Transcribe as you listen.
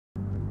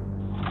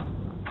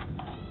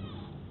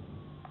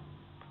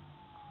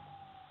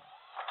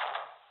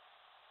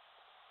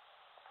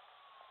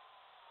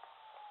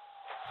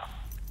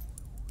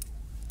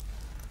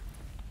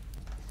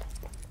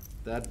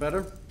That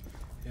better?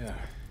 Yeah.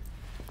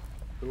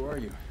 Who are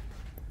you?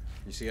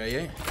 You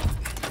CIA?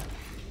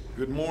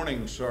 Good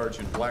morning,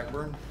 Sergeant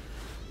Blackburn.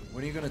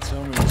 When are you gonna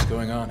tell me what's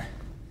going on?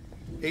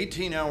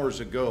 18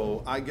 hours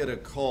ago, I get a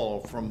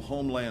call from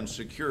Homeland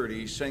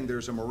Security saying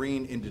there's a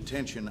Marine in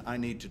detention I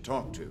need to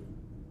talk to.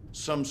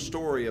 Some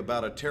story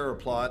about a terror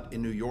plot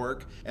in New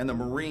York, and the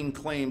Marine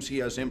claims he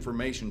has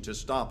information to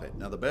stop it.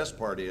 Now, the best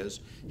part is,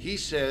 he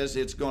says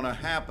it's gonna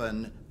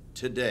happen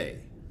today.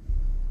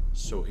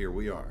 So here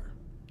we are.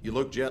 You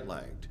look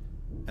jet-lagged,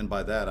 and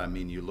by that I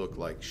mean you look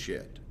like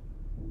shit.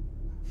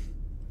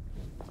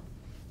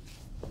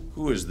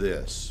 Who is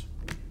this?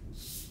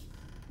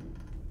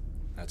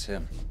 That's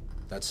him.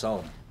 That's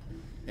Solomon.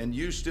 And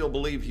you still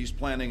believe he's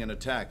planning an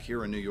attack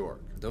here in New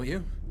York? Don't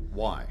you?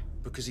 Why?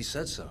 Because he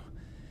said so.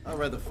 I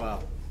read the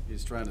file.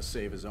 He's trying to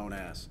save his own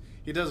ass.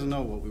 He doesn't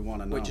know what we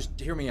want to know. Wait, just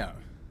hear me out.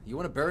 You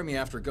want to bury me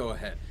after, go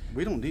ahead.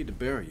 We don't need to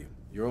bury you.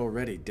 You're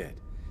already dead.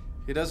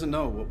 He doesn't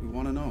know what we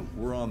want to know.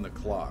 We're on the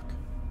clock.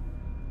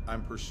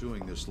 I'm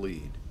pursuing this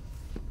lead.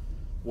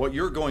 What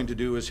you're going to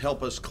do is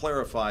help us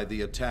clarify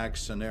the attack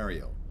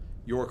scenario.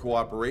 Your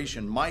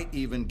cooperation might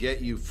even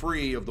get you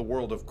free of the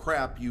world of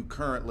crap you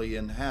currently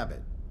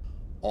inhabit.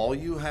 All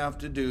you have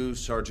to do,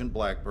 Sergeant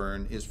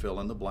Blackburn, is fill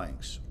in the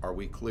blanks. Are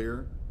we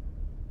clear?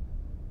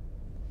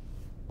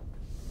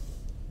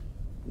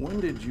 When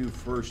did you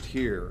first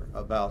hear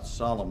about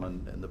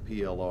Solomon and the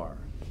PLR?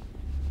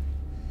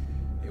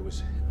 It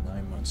was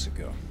 9 months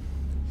ago.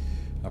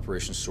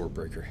 Operation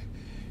Swordbreaker,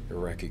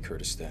 Iraqi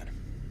Kurdistan.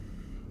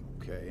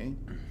 Okay.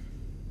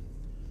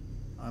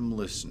 I'm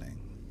listening.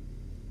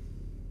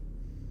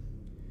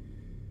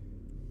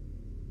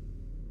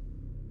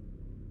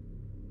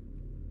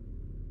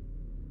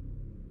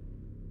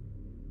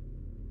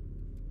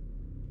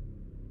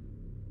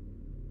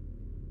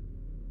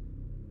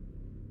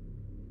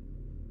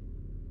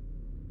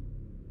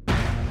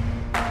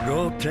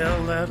 Go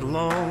tell that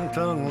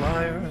long-tongued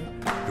liar,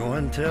 go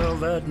and tell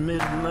that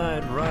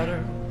midnight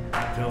rider,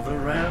 tell the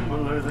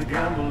rambler, the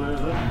gambler,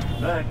 the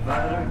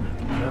backbiter,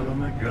 tell him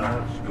that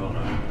God's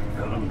gonna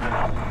cut him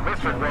down.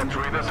 Misfit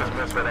 1-3, this is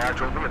Misfit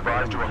Actual. Be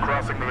advised you are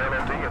crossing the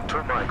LOD in 2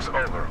 mics,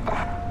 over.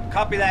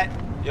 Copy that.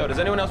 Yo, does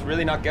anyone else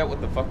really not get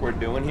what the fuck we're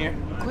doing here?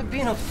 Quit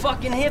being a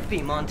fucking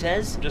hippie,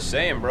 Montez. I'm just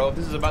saying, bro, if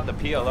this is about the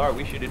PLR,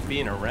 we should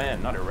be in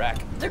Iran, not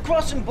Iraq. They're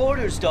crossing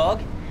borders,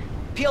 dog.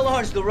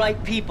 PLR's the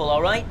right people,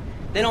 all right?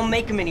 They don't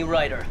make them any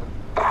righter.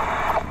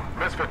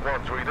 Misfit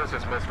 1-3, this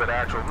is Misfit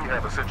Actual. We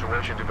have a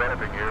situation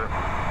developing here.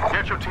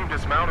 Get your team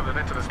dismounted and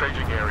into the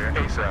staging area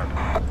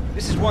ASAP.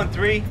 This is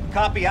 1-3.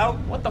 Copy out.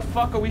 What the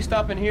fuck are we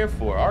stopping here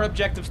for? Our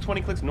objective's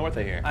 20 clicks north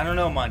of here. I don't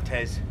know,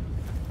 Montez.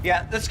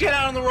 Yeah, let's get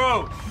out on the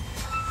road.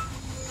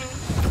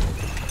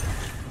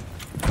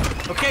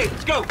 Okay,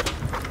 let's go.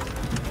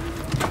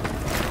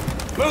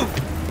 Move.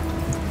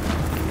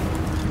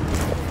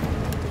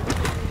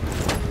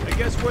 I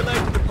guess we're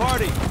late to the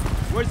party.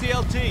 Where's the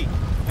LT?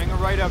 Hang her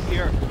right up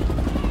here.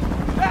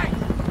 Hey!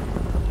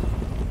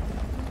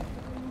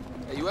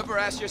 Hey, you ever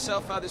ask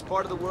yourself how this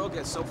part of the world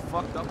gets so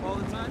fucked up all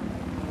the time?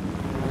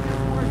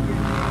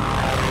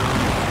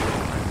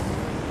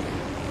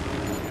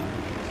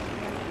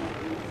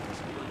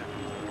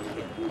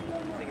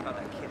 Think about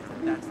that kid.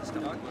 That's the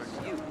stuff you learn to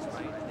use,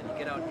 right? And then you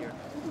get out here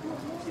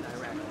in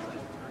Iraq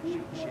and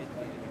shoot shit,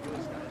 and you do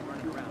stuff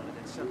running around, and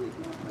then suddenly you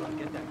go and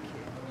get that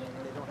kid.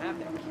 And they don't have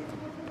that kid.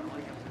 All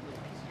you have is a little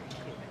piece of your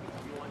kid.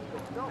 You want to go,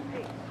 no,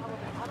 hey, how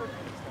about that other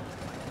piece?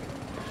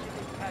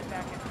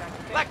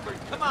 Blackburn,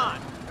 come on!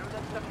 Remember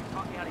that stuff you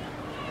taught me how to use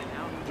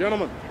now?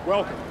 Gentlemen,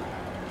 welcome.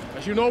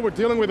 As you know, we're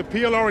dealing with the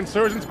PLR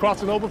insurgents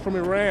crossing over from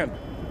Iran.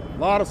 A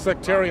lot of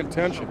sectarian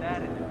tension.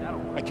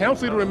 I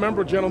counsel you to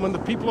remember, gentlemen, the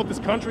people of this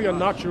country are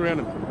not your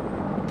enemy.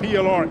 The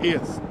PLR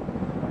is.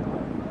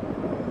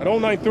 At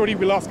 0930,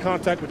 we lost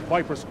contact with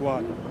Viper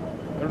Squad.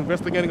 They're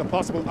investigating a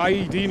possible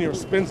IED near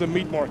Spinza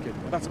Meat Market.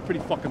 That's a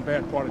pretty fucking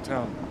bad part of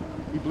town.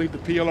 We believe the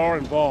PLR are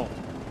involved.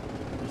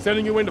 I'm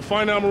sending you in to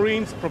find our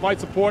Marines, provide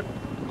support,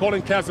 call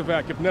in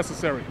Kazovac if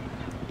necessary.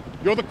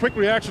 You're the quick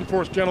reaction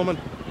force, gentlemen.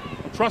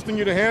 I'm trusting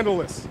you to handle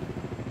this.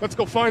 Let's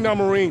go find our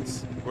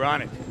Marines. We're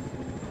on it.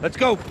 Let's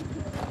go!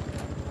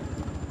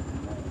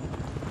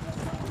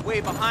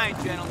 Way behind,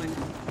 gentlemen.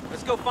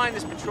 Let's go find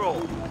this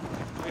patrol.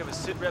 We have a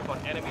sit rep on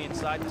enemy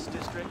inside this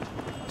district.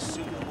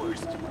 Assume the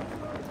worst.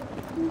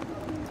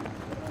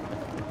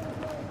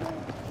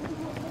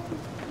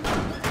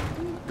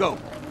 Go!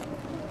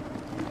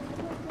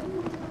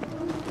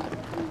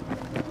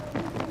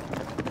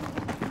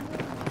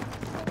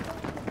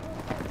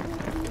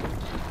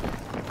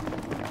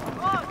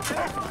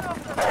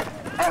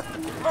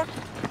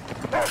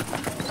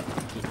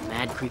 Getting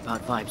mad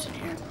creep-out vibes in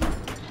here.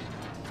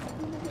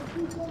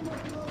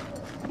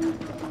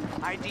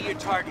 ID your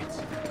targets.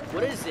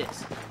 What is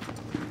this?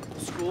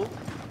 School?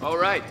 Oh,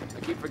 right. I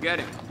keep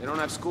forgetting. They don't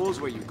have schools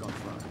where you come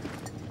from.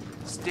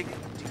 Stick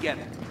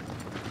together.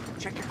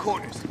 Check your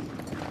corners.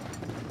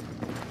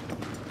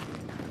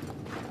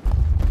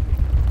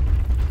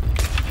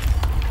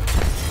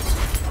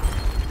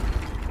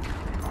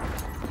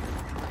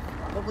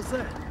 What was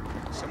that?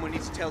 Some Someone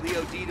needs to tell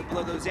EOD to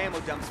blow those ammo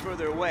dumps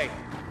further away.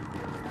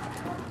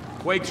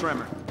 Wait,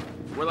 Tremor.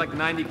 We're like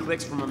 90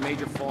 clicks from a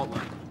major fault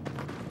line.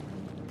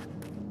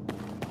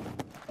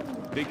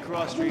 Big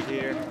cross street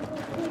here.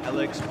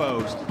 Hella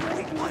exposed.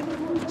 Wait,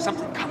 one.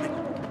 Something coming.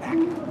 Back.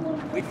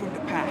 Wait for him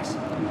to pass.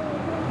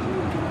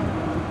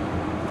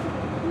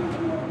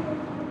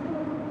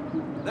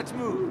 Let's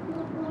move.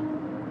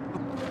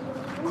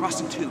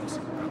 Crossing twos.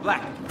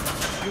 Black.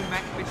 You and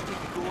Mankiewicz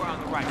take the door on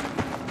the right.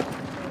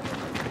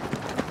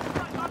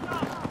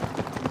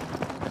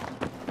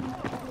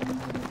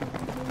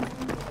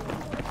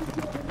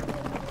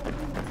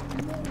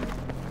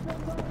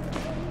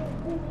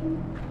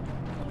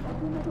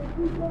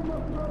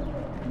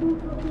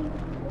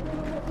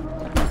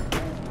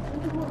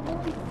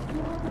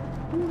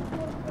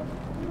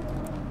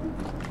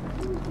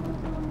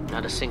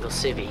 Not a single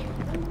civvy.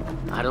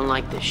 I don't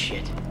like this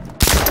shit.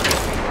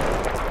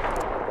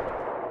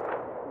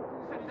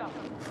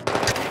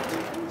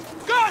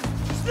 Gun!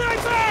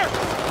 Sniper!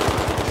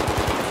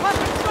 Let's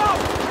go!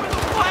 Where the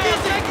fuck is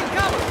he? Taking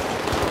cover!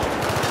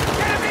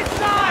 Get him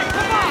inside!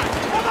 Come on!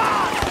 Come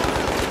on!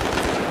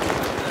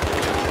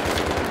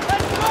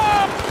 Let's go!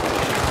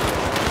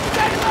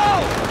 Stay low!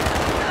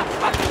 Where the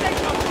fuck did they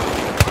come from?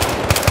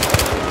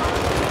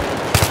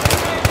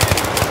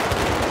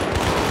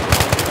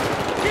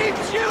 Keep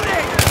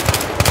shooting!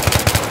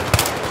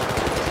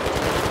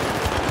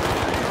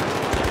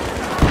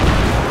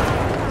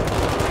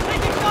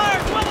 Taking fire!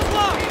 12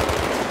 o'clock!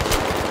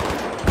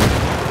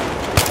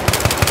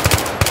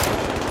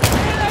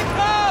 Here they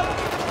come!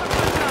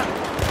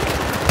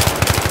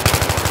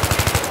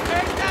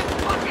 Take that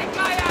fucking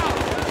guy out!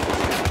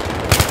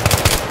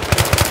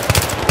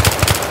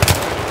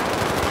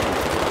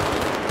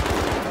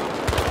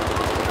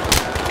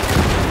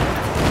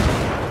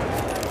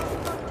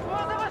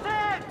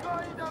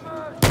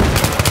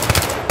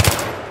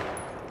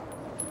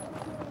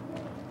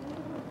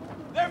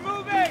 They're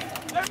moving!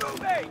 They're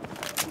moving!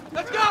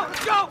 Let's go!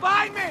 Let's go!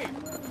 Behind me!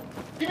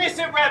 Give me a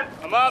sit rep.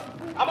 I'm up.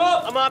 I'm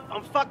up. I'm up.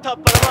 I'm fucked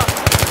up, but I'm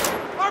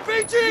up.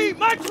 RPG!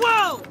 Mark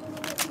 12!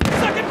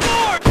 Second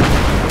floor!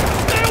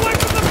 Stay away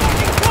from the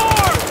fucking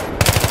door!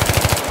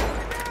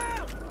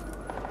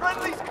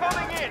 Friendly's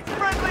coming in.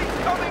 Friendly's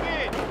coming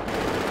in.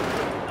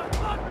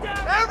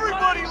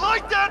 Everybody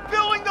like that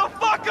building the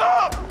fuck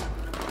up!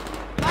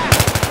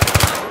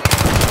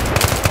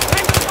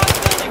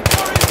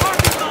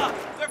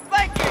 They're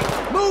flanking!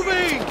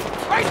 Moving!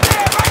 Right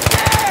there! Right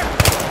there!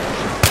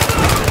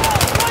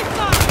 Right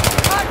side!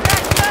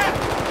 Contact left!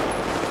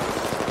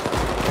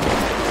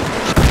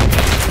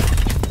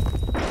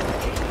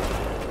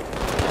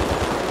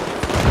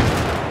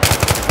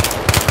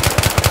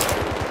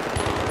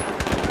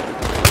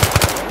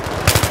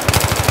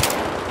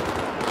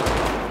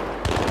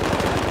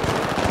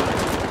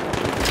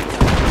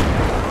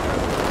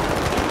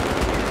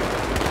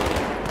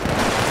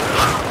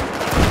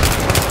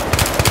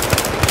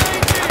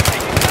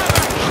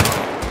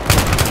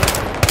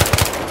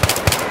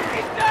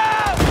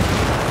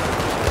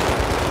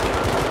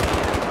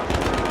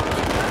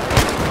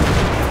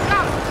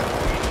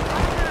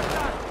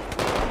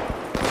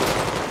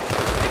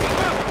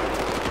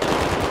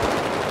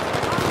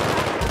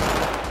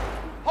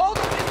 Hold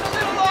him just a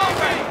little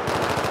longer!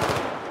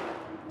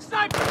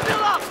 Sniper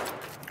still up!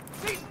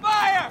 Cease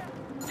fire!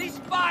 Cease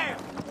fire!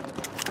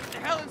 Get the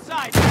hell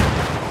inside!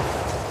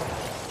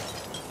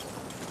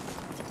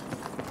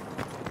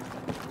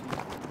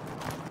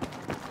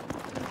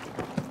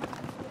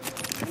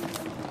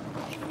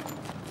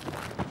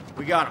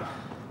 We got him.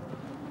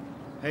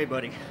 Hey,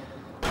 buddy.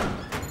 Can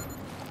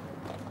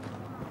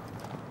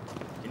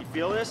you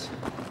feel this?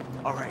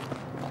 All right,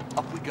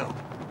 up we go.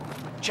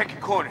 Check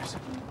your corners.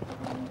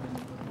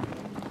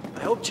 I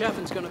hope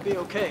Chaffin's gonna be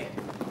okay.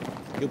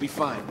 He'll be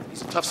fine.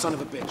 He's a tough son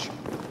of a bitch.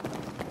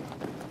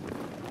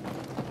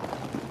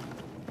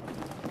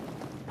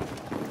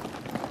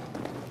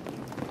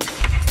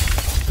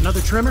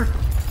 Another trimmer?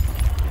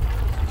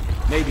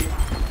 Maybe.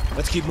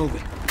 Let's keep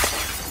moving.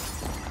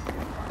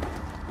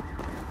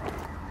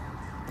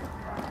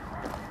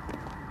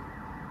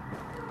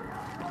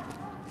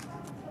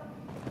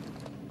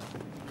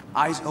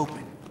 Eyes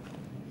open.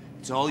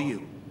 It's all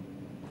you.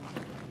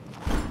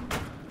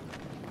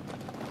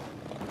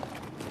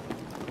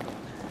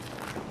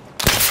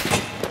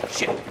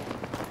 Shit.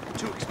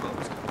 Too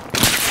exposed.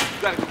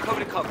 You gotta go cover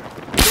to cover.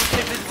 Don't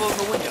stay visible in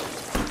the window.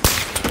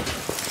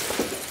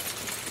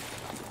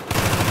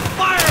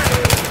 Fire!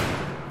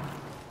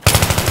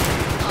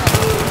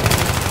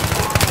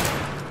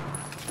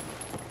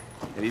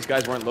 And these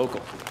guys weren't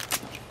local.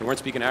 They weren't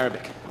speaking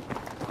Arabic.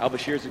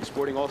 Al-Bashir's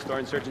exporting all-star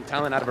insurgent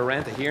talent out of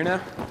Iran to here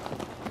now?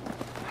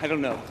 I don't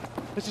know.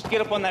 Let's just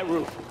get up on that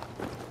roof.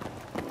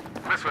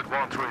 Misfit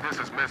 1-3, this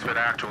is Misfit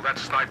Actual. That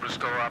sniper's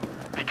still up.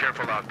 Be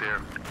careful out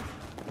there.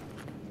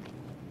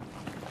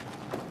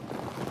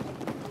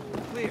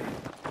 Clear.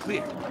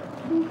 Clear.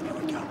 Here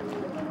we go.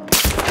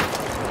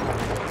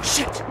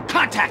 Shit!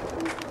 Contact!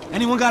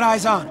 Anyone got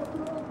eyes on?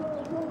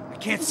 I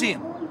can't see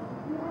him.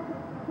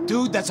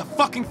 Dude, that's a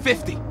fucking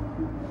 50.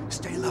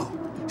 Stay low.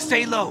 Stay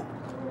Stay low.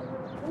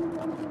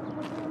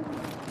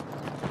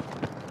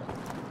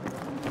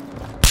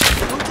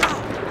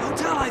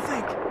 Hotel, I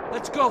think.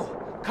 Let's go.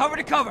 Cover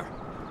to cover.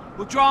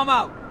 We'll draw them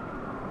out.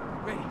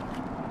 Ready.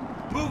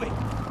 Moving.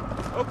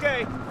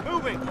 Okay,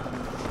 moving.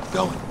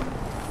 Going.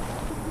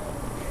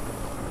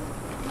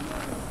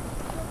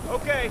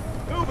 Okay,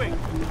 moving.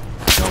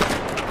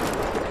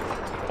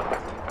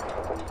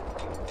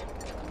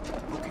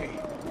 Okay.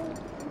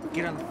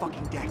 Get on the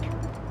fucking deck.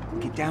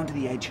 Get down to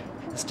the edge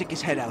and stick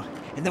his head out,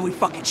 and then we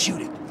fucking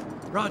shoot it.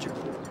 Roger.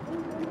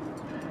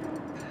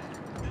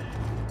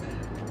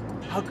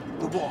 Hug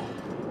the wall.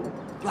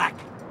 Black,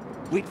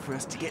 wait for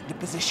us to get into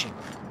position.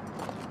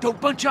 Don't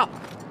bunch up.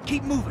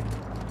 Keep moving.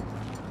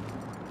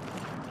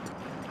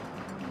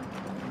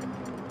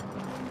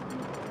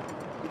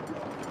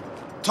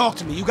 Talk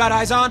to me. You got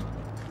eyes on?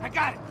 I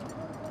got it.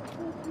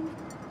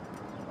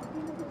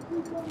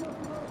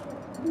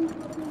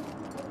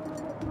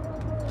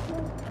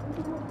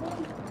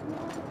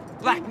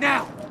 Black,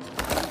 now!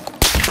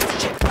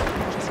 Shit.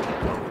 Just keep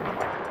going.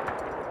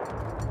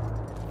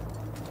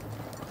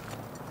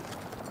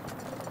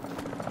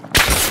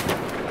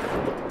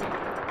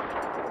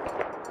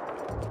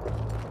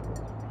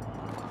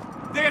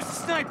 There's the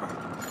sniper!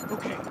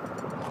 Okay.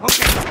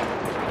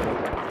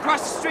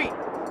 Across the street,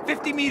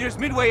 50 meters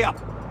midway up.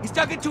 He's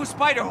dug into a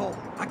spider hole.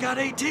 I got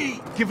AT.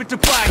 Give it to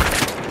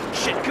Black.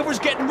 Shit, cover's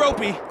getting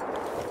ropey.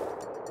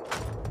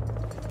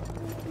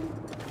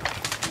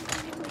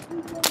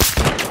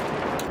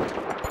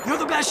 You're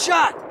the best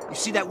shot! You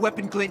see that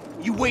weapon glint?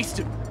 You waste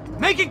him.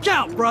 Make it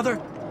count, brother.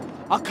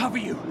 I'll cover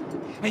you,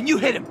 and you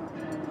hit him.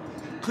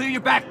 Clear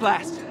your back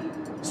blast.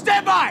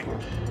 Stand by!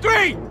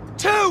 3,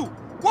 2,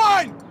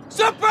 1,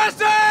 suppress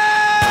it!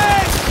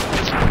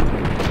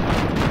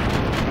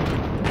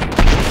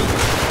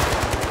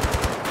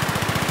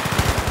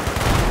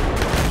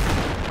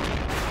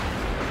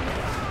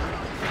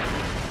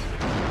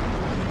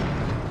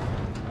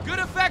 Good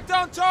effect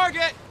on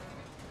target!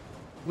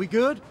 We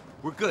good?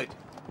 We're good.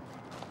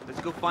 Let's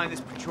go find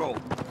this patrol.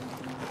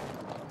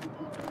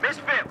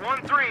 Misfit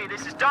 1-3,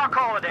 this is Doc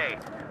Holliday.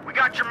 We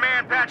got your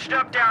man patched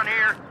up down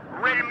here.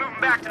 We're ready to move him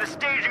back to the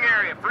staging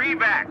area for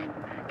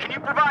evac. Can you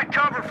provide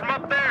cover from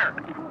up there?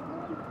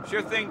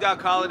 Sure thing,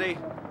 Doc Holliday.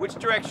 Which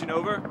direction,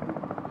 over?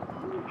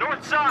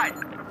 North side.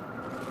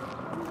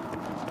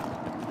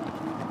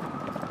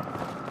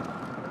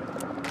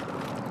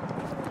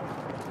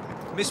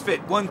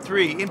 Misfit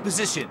 1-3, in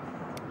position.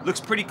 Looks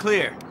pretty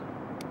clear.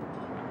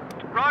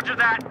 Roger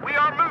that. We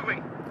are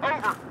moving.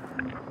 Over.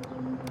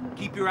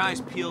 Keep your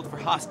eyes peeled for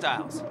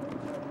hostiles.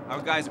 Our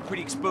guys are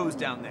pretty exposed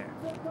down there.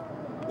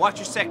 Watch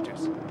your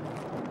sectors.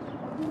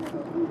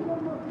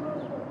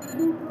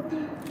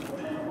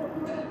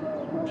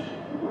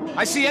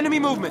 I see enemy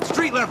movement,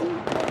 street level.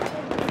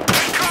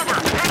 Cover.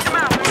 Take them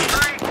out,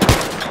 1-3.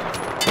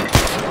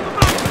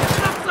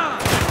 Left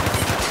side.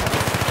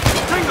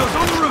 Tango's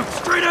on the roof,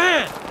 straight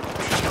ahead.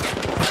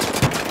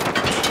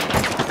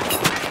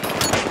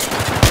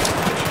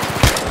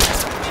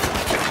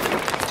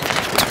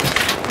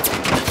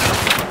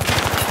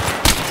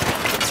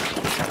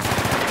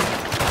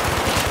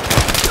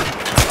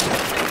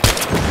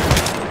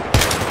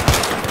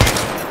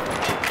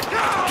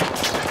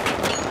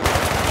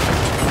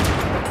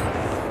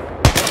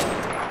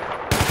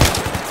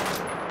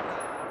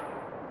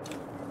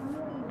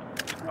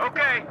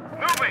 Okay,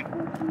 moving.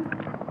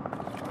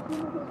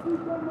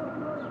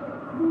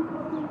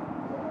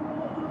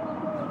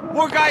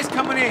 More guys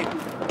coming in.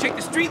 Check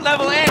the street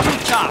level and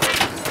rooftop.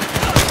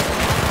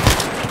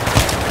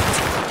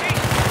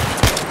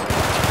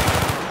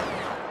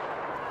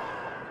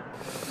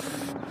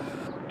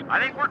 I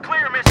think we're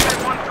clear, Misfit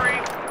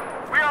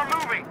 1-3. We are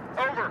moving.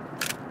 Over.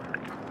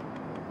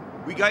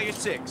 We got your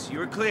 6. You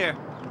were clear.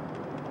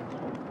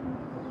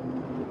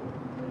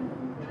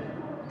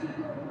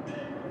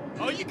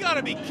 Oh, you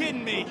gotta be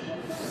kidding me.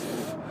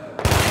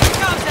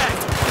 Contact!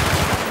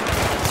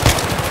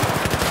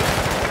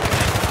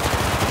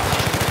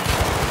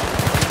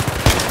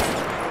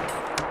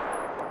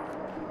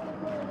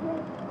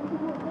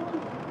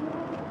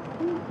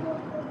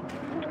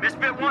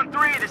 Misfit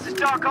 1-3, this is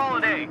Doc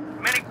Holliday.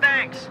 Many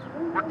thanks.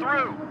 We're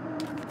through.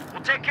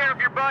 We'll take care of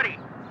your buddy.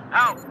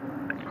 Out.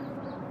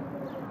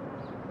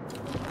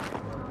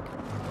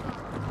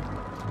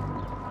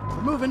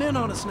 They're moving in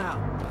on us now.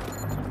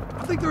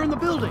 I think they're in the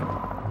building.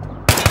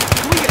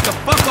 Can we get the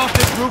fuck off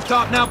this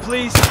rooftop now,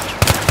 please?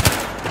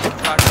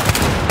 Roger.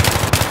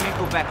 Can't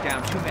go back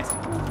down. Too messy.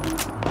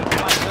 Need to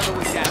find another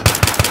way down.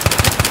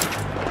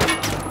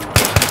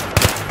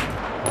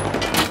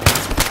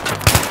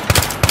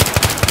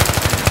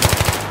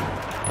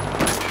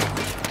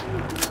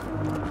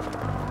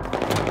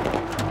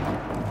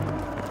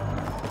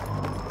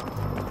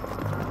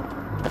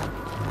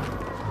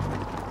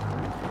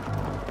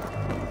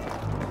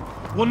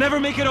 We'll never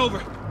make it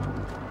over.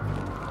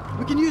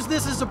 We can use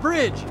this as a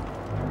bridge.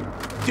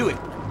 Do it.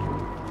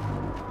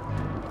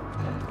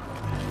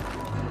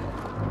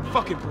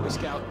 Fucking Boy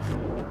Scout.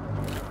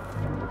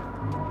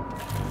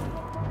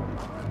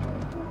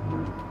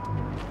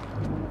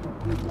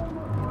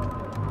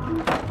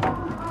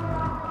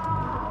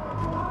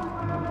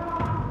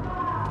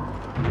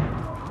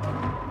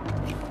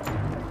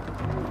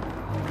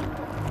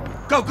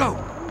 Go,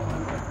 go!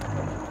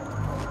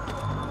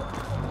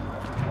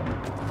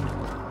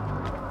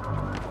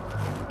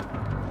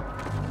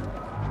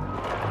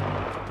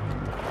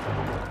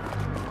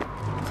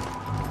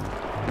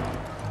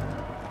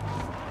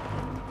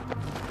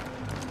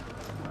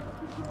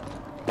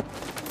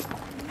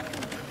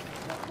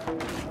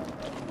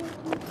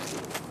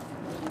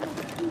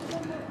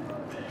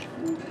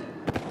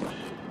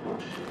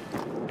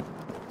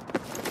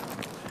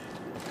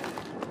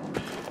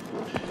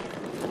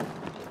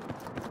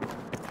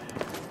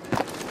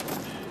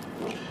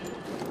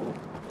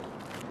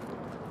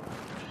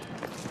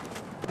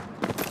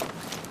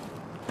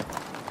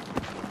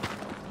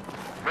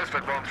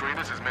 Misfit 1-3,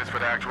 this is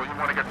Misfit Actual. You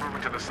want to get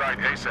moving to the site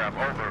ASAP.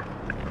 Over.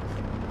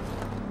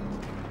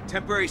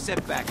 Temporary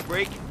setback.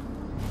 Break.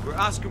 We're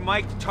Oscar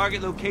Mike to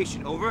target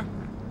location. Over.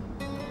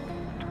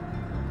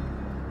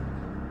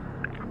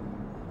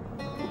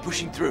 We're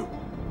pushing through.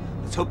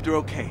 Let's hope they're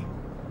okay.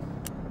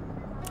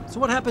 So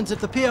what happens if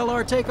the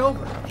PLR take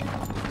over?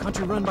 A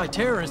country run by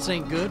terrorists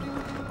ain't good.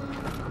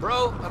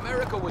 Bro,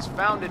 America was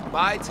founded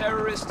by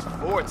terrorists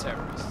for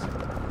terrorists.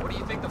 What do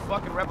you think the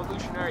fucking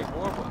Revolutionary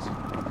War was?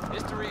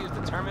 History is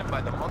determined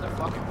by the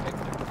motherfucking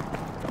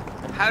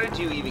victor. How did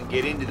you even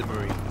get into the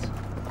Marines?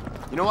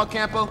 You know what,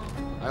 Campo?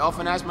 I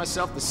often ask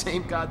myself the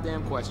same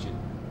goddamn question.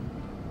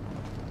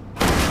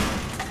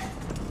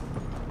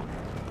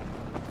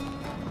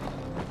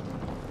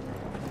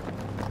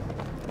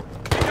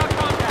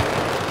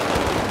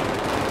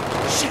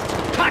 Shit!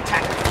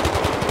 Contact!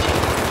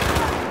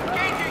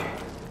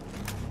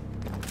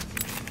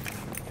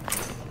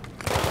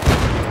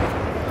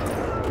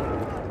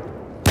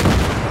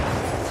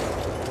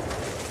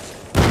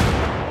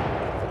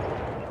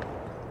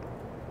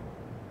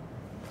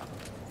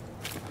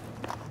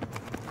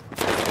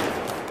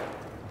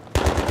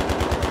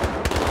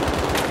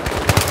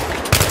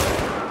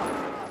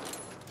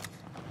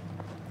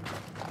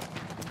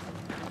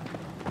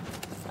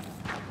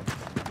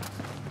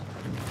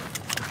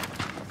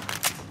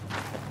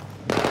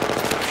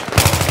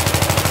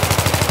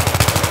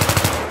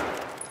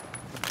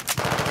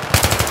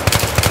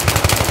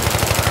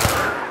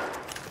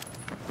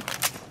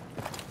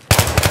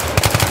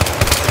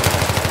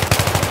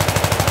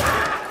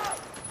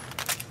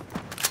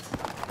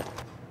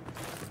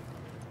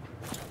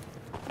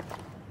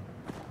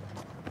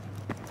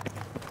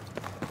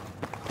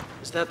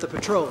 Is that the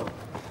patrol?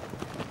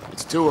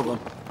 It's two of them.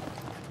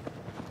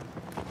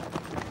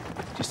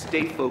 Just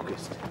stay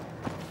focused.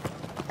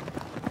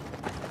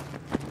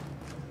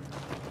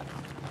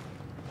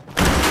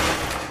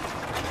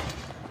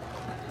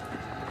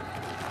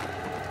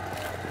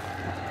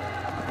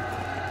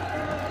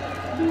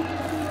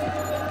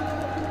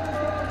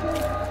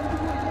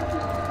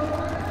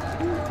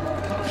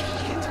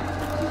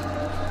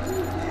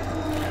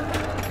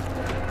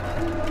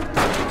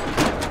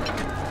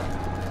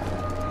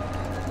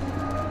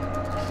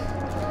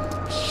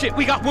 Shit,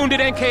 we got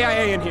wounded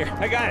NKIA in here.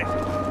 I got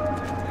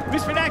it.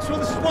 Misfit Actual,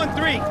 this is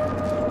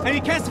 1-3. I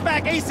need cast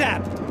back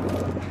ASAP.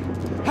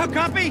 How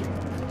copy?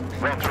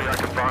 1-3, I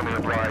can finally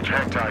oblige.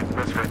 Hang tight.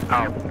 Misfit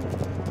out.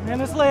 Man,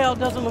 this layout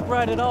doesn't look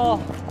right at all.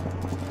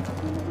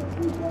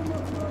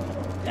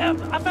 Yeah,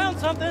 I found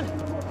something.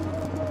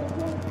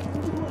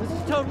 This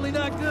is totally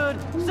not good.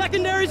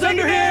 Secondary's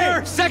under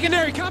here!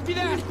 Secondary, copy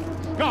that!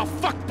 Oh,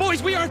 fuck,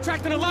 boys, we are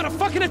attracting a lot of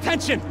fucking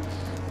attention!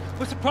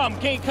 What's the problem?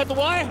 Can't cut the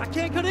wire? I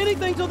can't cut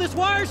anything till this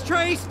wire's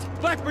traced!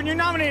 Blackburn, you're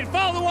nominated.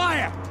 Follow the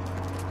wire!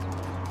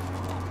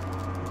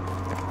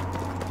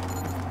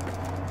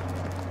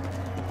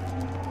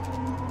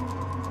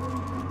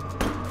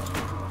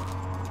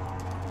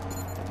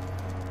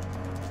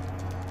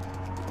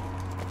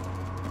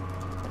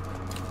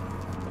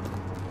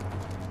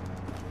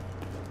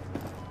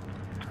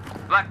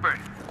 Blackburn,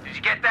 did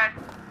you get that?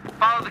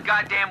 Follow the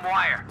goddamn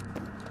wire.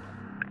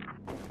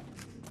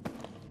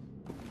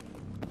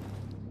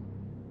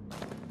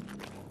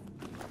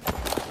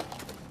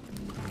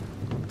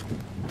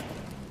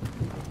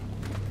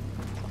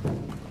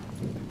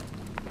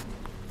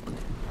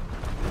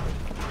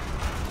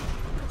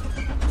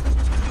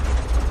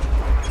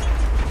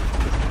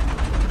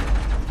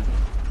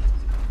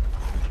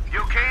 You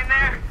okay in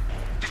there?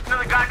 Just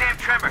another goddamn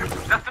tremor.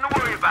 Nothing to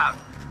worry about.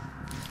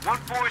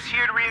 1-4 is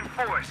here to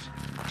reinforce.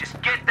 Just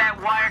get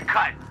that wire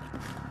cut.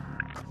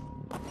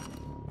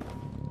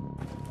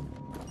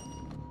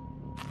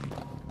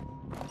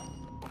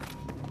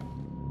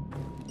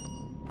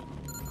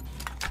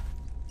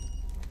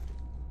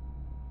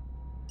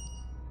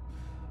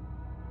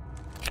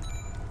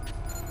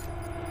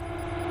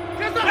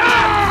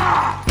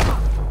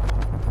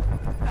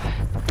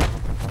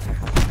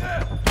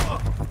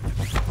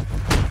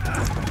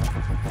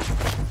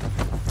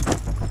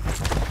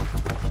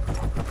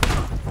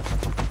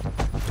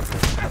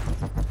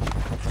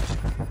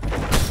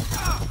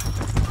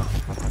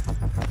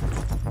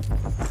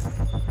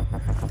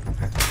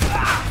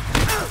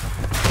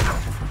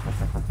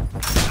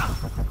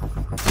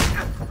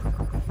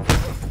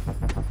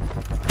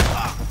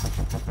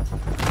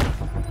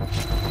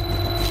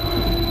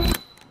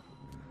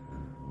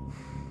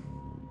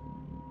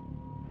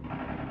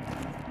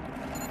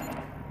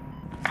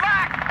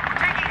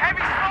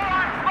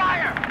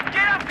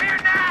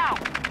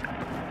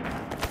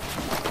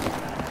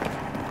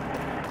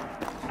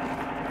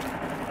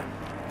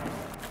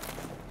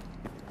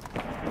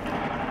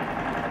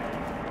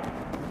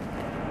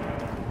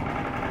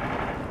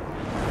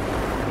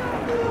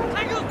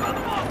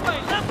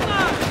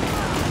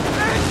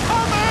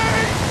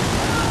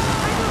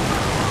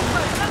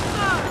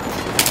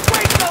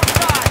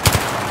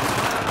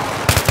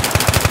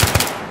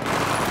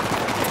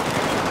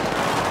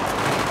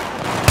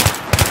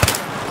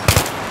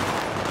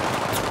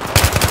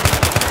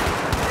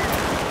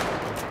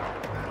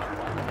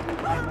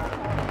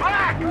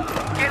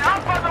 Got it.